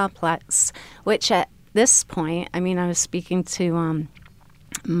industrial complex, which at this point, I was speaking to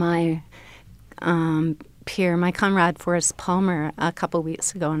my peer, my comrade Forrest Palmer, a couple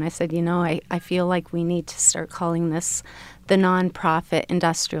weeks ago, and I said, I feel like we need to start calling this the nonprofit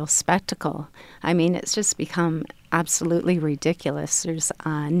industrial spectacle. It's just become absolutely ridiculous. There's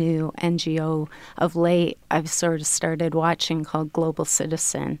a new NGO of late I've sort of started watching called Global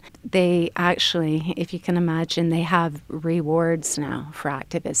Citizen. They actually, if you can imagine, they have rewards now for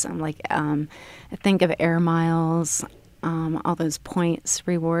activism. Like think of air miles, all those points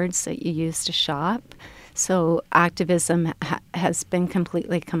rewards that you use to shop. So activism has been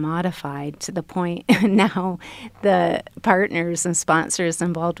completely commodified to the point now the partners and sponsors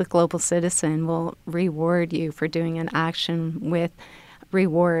involved with Global Citizen will reward you for doing an action with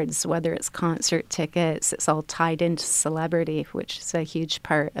rewards, whether it's concert tickets. It's all tied into celebrity, which is a huge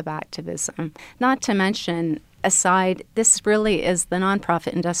part of activism. Not to mention, this really is the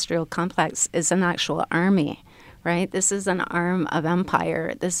nonprofit industrial complex is an actual army. Right? This is an arm of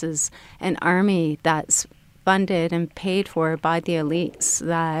empire. This is an army that's funded and paid for by the elites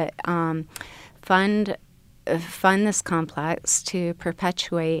that fund this complex to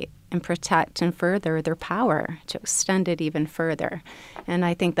perpetuate and protect and further their power, to extend it even further. And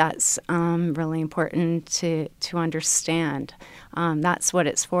I think that's really important to understand. That's what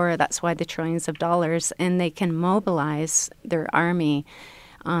it's for. That's why the trillions of dollars, and they can mobilize their army.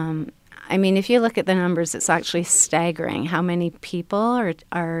 If you look at the numbers, it's actually staggering how many people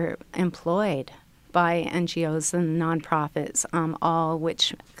are employed by NGOs and nonprofits, all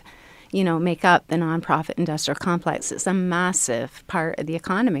which, make up the nonprofit industrial complex. It's a massive part of the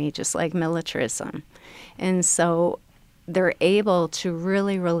economy, just like militarism. And so they're able to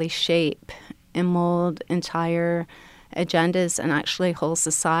really, really shape and mold entire agendas and actually whole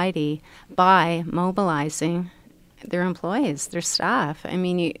society by mobilizing their employees, their staff.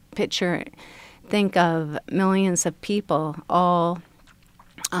 You think of millions of people all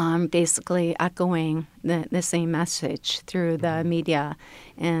basically echoing the same message through the media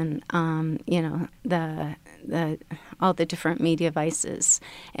and, all the different media vices.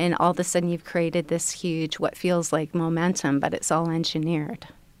 And all of a sudden you've created this huge, what feels like momentum, but it's all engineered.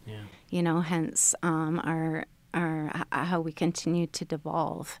 Yeah. Hence our how we continue to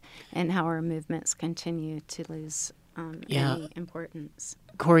devolve and how our movements continue to lose any importance.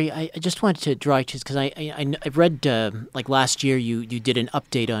 Corey, I just wanted to draw to because I've read like last year you did an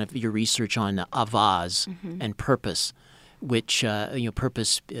update on your research on Avaaz and purpose, which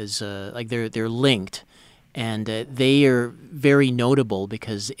purpose is like they're linked, and they are very notable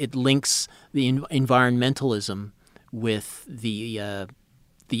because it links the environmentalism with the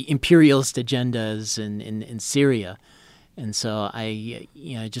imperialist agendas in Syria, and so I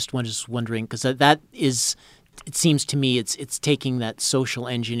just was wondering because that is. It seems to me it's taking that social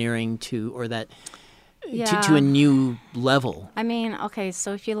engineering to a new level. Okay,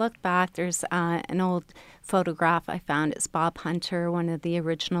 so if you look back, there's an old photograph I found. It's Bob Hunter, one of the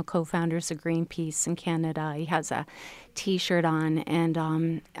original co-founders of Greenpeace in Canada. He has a T-shirt on, and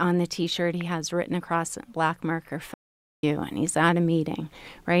on the T-shirt he has written across in black marker, "F you," and he's at a meeting,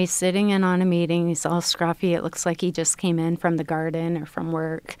 right? He's sitting in on a meeting. He's all scruffy. It looks like he just came in from the garden or from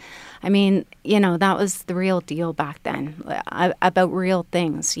work. That was the real deal back then, about real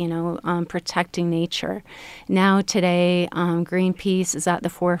things, protecting nature. Now today, Greenpeace is at the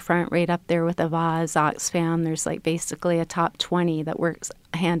forefront, right up there with Avaaz, Oxfam. There's like basically a top 20 that works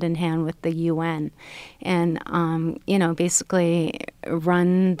hand in hand with the UN, and basically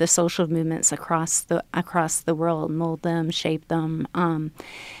run the social movements across the world, mold them, shape them.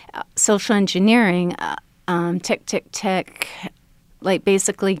 Social engineering, tick, tick, tick. Like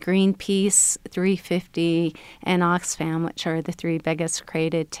basically Greenpeace, 350, and Oxfam, which are the three biggest,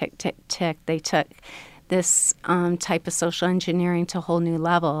 created tick, tick, tick. They took this type of social engineering to a whole new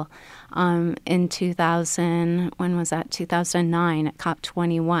level. In 2000, when was that? 2009 at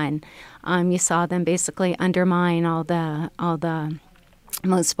COP21, you saw them basically undermine all the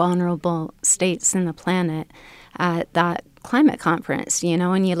most vulnerable states in the planet at that climate conference,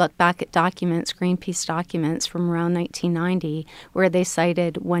 and you look back at documents, Greenpeace documents from around 1990, where they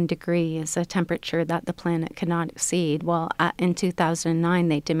cited 1 degree as a temperature that the planet could not exceed. Well, in 2009,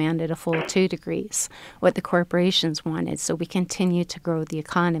 they demanded a full 2 degrees, what the corporations wanted. So we continue to grow the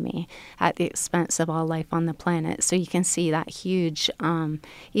economy at the expense of all life on the planet. So you can see that huge,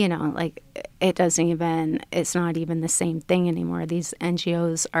 it's not even the same thing anymore. These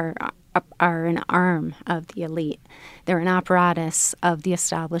NGOs are an arm of the elite. They're an apparatus of the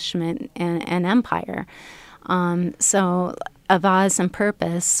establishment and empire. So Avaaz and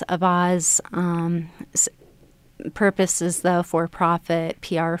Purpose. Avaaz, Purpose is the for-profit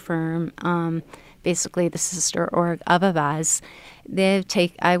PR firm, basically the sister org of Avaaz.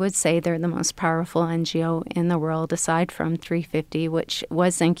 I would say they're the most powerful NGO in the world, aside from 350, which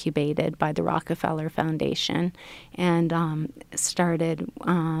was incubated by the Rockefeller Foundation and started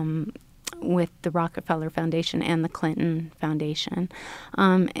with the Rockefeller Foundation and the Clinton Foundation.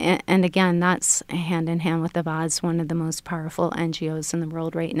 And again, that's hand in hand with Avaaz, one of the most powerful NGOs in the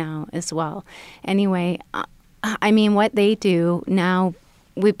world right now as well. Anyway, what they do now,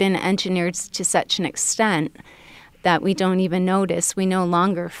 we've been engineered to such an extent that we don't even notice. We no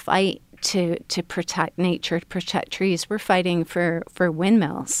longer fight to protect nature, to protect trees. We're fighting for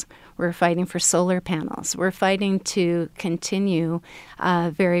windmills. We're fighting for solar panels. We're fighting to continue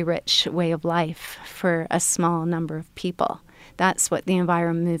a very rich way of life for a small number of people. That's what the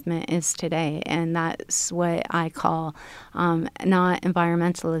environment movement is today, and that's what I call not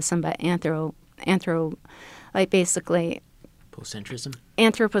environmentalism, but basically Anthropocentrism?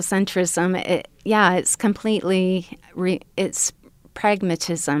 Anthropocentrism. It's completely, it's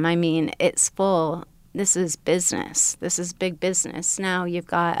pragmatism. It's full. This is business. This is big business. Now you've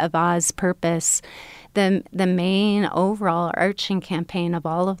got Avaaz, Purpose. The main overall arching campaign of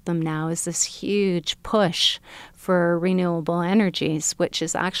all of them now is this huge push for renewable energies, which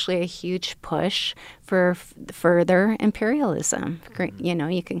is actually a huge push for further imperialism.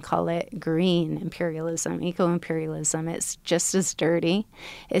 You can call it green imperialism, eco-imperialism. It's just as dirty.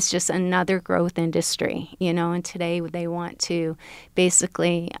 It's just another growth industry, and today they want to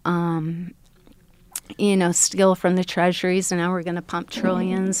basically steal from the treasuries, and now we're going to pump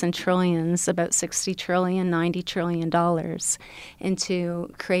trillions and trillions, about $60 trillion, $90 trillion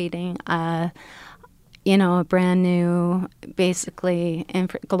into creating a brand new, basically,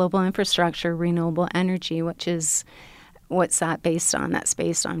 global infrastructure, renewable energy, which is, what's that based on? That's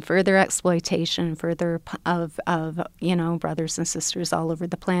based on further exploitation, of brothers and sisters all over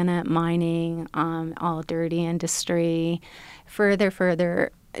the planet, mining, all dirty industry,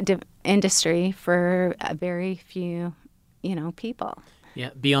 further industry for a very few, people. Yeah,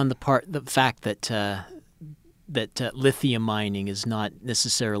 beyond the fact that lithium mining is not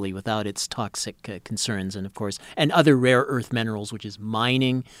necessarily without its toxic concerns, and of course, and other rare earth minerals, which is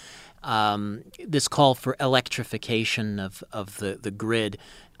mining. This call for electrification of the grid.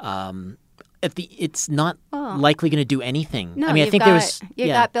 It's not likely going to do anything. No, I think you've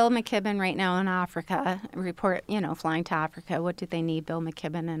got Bill McKibben right now in Africa, flying to Africa. What do they need Bill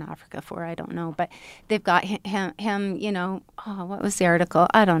McKibben in Africa for? I don't know. But they've got him, what was the article?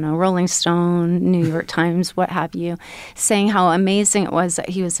 I don't know, Rolling Stone, New York Times, what have you, saying how amazing it was that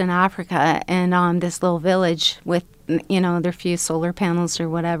he was in Africa and this little village with, their few solar panels or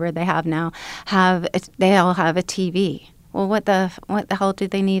whatever they have now, they all have a TV. Well, what the hell do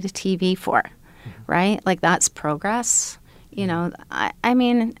they need a TV for, right? Like, that's progress.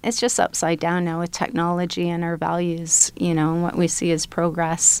 It's just upside down now with technology and our values, what we see as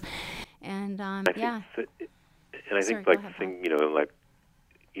progress. And, I think the thing,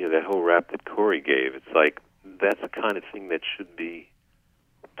 that whole rap that Corey gave, it's like, that's the kind of thing that should be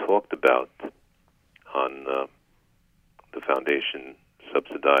talked about on the Foundation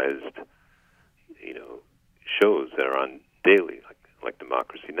subsidized, shows that are on daily, like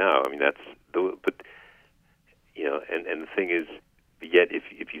Democracy Now. And the thing is, yet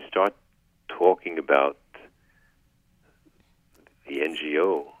if you start talking about the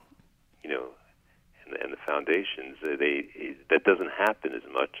NGO, and the foundations, that doesn't happen as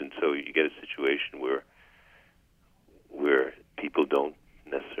much, and so you get a situation where people don't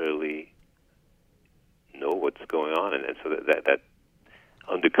necessarily know what's going on, and so that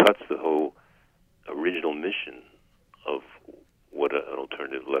undercuts the whole original mission of what an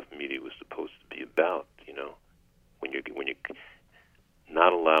alternative left media was supposed to be about. When you're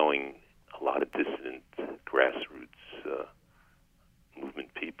not allowing a lot of dissident grassroots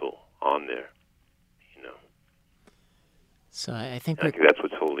movement people on there, you know. So I think that's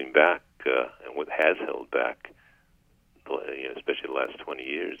what's holding back, and what has held back, especially the last 20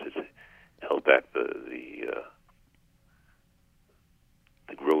 years, has held back the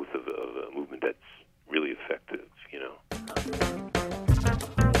growth of a movement that's really effective, you know.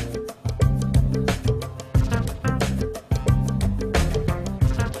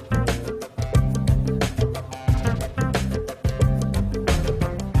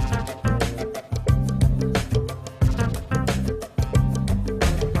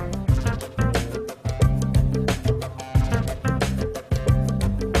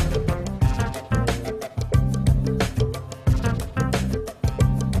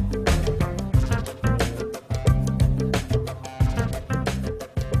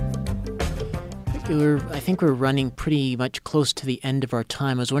 I think we're running pretty much close to the end of our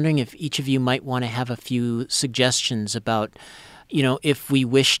time. I was wondering if each of you might want to have a few suggestions about, if we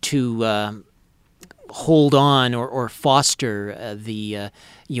wish to hold on or foster the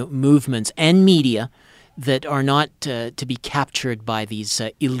movements and media that are not to be captured by these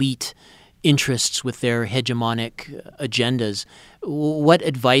elite interests with their hegemonic agendas. What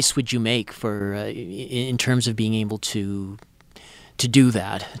advice would you make for in terms of being able to do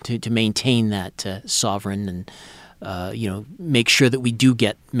that, to maintain that sovereign and make sure that we do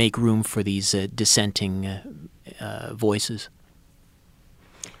make room for these dissenting voices?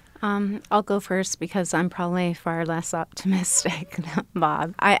 I'll go first because I'm probably far less optimistic than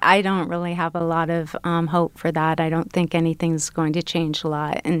Bob. I don't really have a lot of hope for that. I don't think anything's going to change a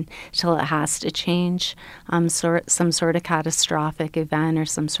lot until it has to change. Some sort of catastrophic event or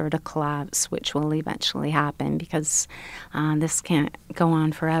some sort of collapse, which will eventually happen because this can't go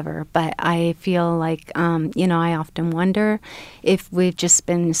on forever. But I feel like, I often wonder if we've just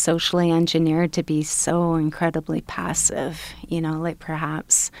been socially engineered to be so incredibly passive, like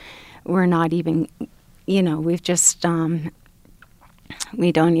perhaps we're not even, we've just,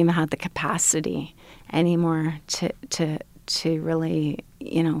 we don't even have the capacity anymore to really,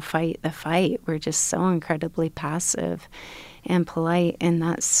 fight the fight. We're just so incredibly passive and polite, and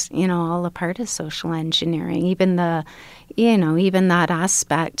that's, all a part of social engineering. Even even that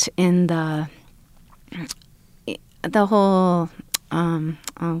aspect in the whole,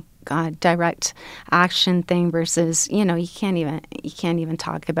 direct action thing versus, you can't even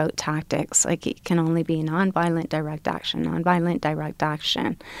talk about tactics. Like, it can only be nonviolent direct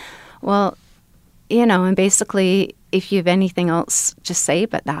action. Well, and basically, if you have anything else to say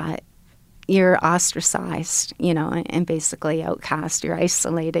but that, you're ostracized, and basically outcast. You're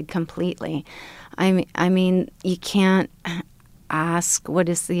isolated completely. I mean, you can't ask, what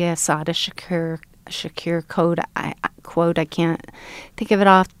is the Assata Shakur quote? I can't think of it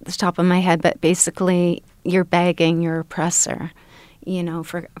off the top of my head, but basically, you're begging your oppressor,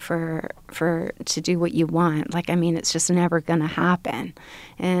 for to do what you want. It's just never going to happen.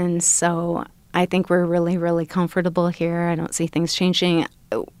 And so I think we're really, really comfortable here. I don't see things changing.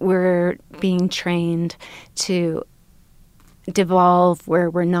 We're being trained to devolve where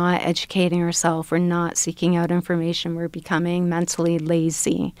we're not educating ourselves, we're not seeking out information, we're becoming mentally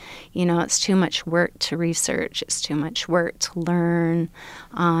lazy. It's too much work to research, it's too much work to learn.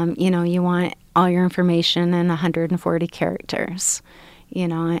 You want all your information in 140 characters,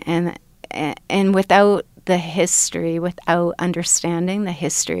 and without the history, without understanding the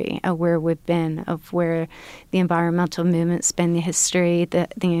history of where we've been, of where the environmental movement's been, the history,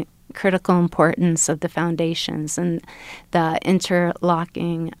 the critical importance of the foundations and the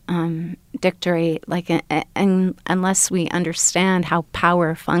interlocking dictorate, and unless we understand how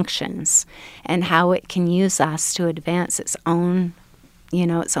power functions and how it can use us to advance its own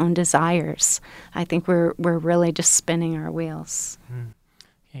desires, I think we're really just spinning our wheels.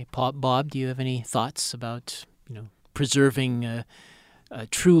 Okay, Bob, do you have any thoughts about preserving a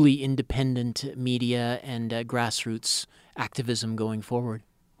truly independent media and grassroots activism going forward?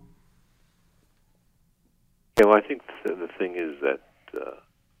 Yeah, well, I think the thing is that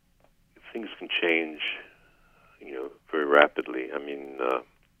things can change, very rapidly. I mean,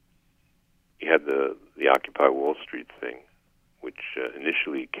 you had the Occupy Wall Street thing, which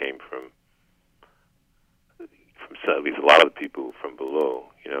initially came from at least a lot of the people from below,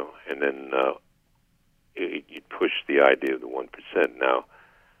 and then it pushed the idea of the 1%. Now,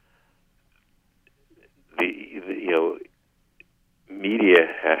 the media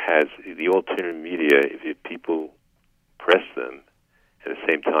has the alternative media. If people press them, at the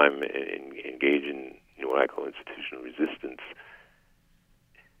same time engage in what I call institutional resistance,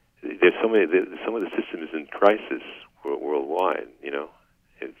 some of the system is in crisis worldwide.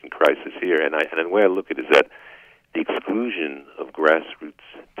 It's in crisis here. And the way I look at it is that the exclusion of grassroots,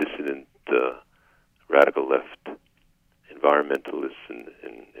 dissident, radical left, environmentalists, and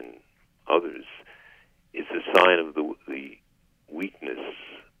others is a sign of the weakness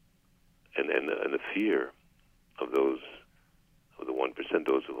and the fear of those of the 1%,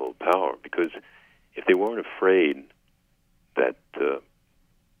 those who hold power. Because if they weren't afraid that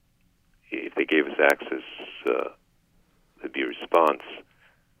if they gave us access, there'd be a response.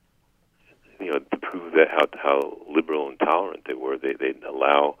 To prove that how liberal and tolerant they were, they'd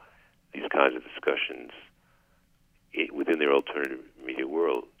allow these kinds of discussions within their alternative media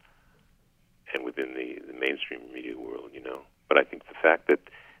world and within the mainstream media world. But I think the fact that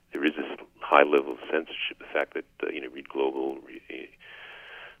there is this high level of censorship, the fact that read Global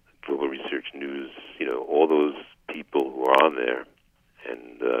Research News, all those people who are on there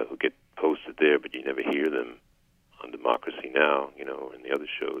and who get posted there, but you never hear them on Democracy Now, or in the other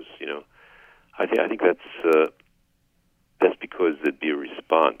shows, I think that's because there'd be a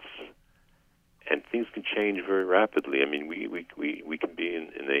response, and things can change very rapidly. I mean, we can be in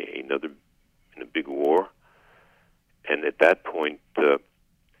a big war, and at that point, there'll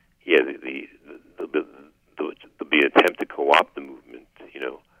be an attempt to co-opt the movement,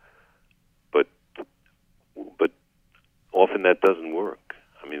 but often that doesn't work.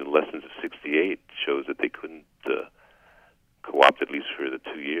 I mean, the lessons of '68 shows that they couldn't co-opt, at least for the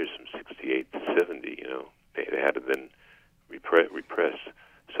 2 years from '68 to '70. They had to then repress.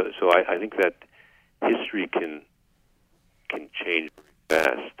 So I think that history can change very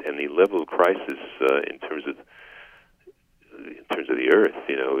fast, and the level of crisis in terms of the earth,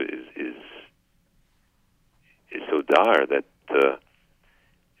 is so dire that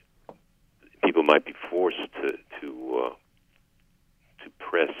people might be forced to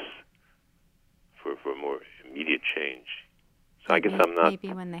press for more immediate change. So I guess I'm not.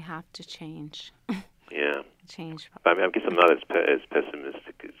 Maybe when they have to change. Yeah. Change. I guess I'm not as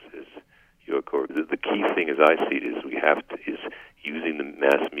pessimistic as you, Corey. The key thing, as I see it, is using the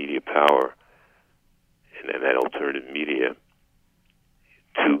mass media power and that alternative media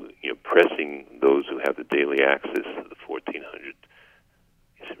to pressing those who have the daily access to the 1,400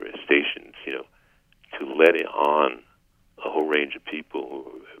 stations, to let it on a whole range of people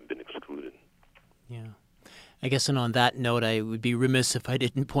who have been excluded. Yeah. I guess, and on that note, I would be remiss if I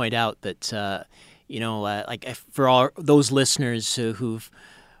didn't point out that, for all those listeners who've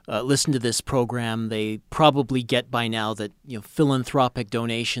listened to this program, they probably get by now that philanthropic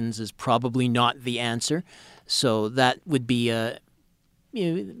donations is probably not the answer. So that would be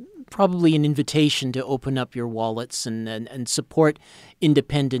probably an invitation to open up your wallets and support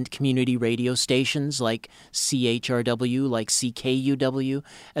independent community radio stations like CHRW, like CKUW,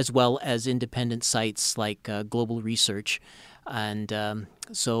 as well as independent sites like Global Research. And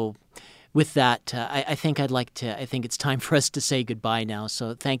so with that, I think it's time for us to say goodbye now.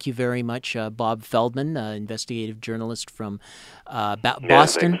 So thank you very much, Bob Feldman, investigative journalist from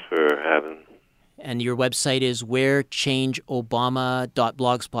Boston. Thanks for having me. And your website is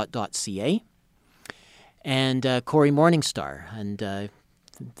wherechangeobama.blogspot.ca. And Corey Morningstar. And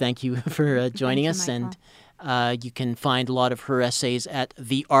thank you for joining us. Michael. And you can find a lot of her essays at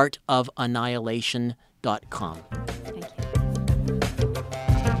theartofannihilation.com. Thank you.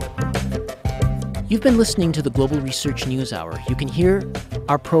 You've been listening to the Global Research News Hour. You can hear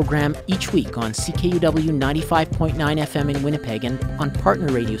our program each week on CKUW 95.9 FM in Winnipeg and on partner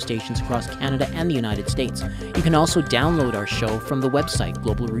radio stations across Canada and the United States. You can also download our show from the website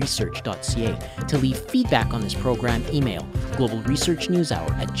globalresearch.ca. To leave feedback on this program, email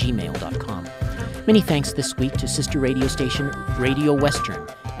globalresearchnewshour@gmail.com. Many thanks this week to sister radio station Radio Western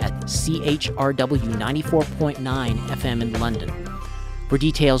at CHRW 94.9 FM in London. For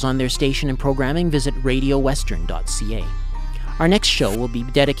details on their station and programming, visit radiowestern.ca. Our next show will be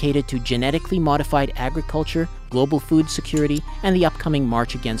dedicated to genetically modified agriculture, global food security, and the upcoming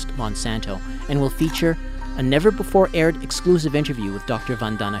March Against Monsanto, and will feature a never-before-aired exclusive interview with Dr.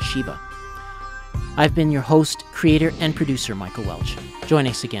 Vandana Shiva. I've been your host, creator, and producer, Michael Welch. Join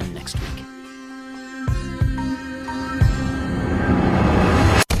us again next week.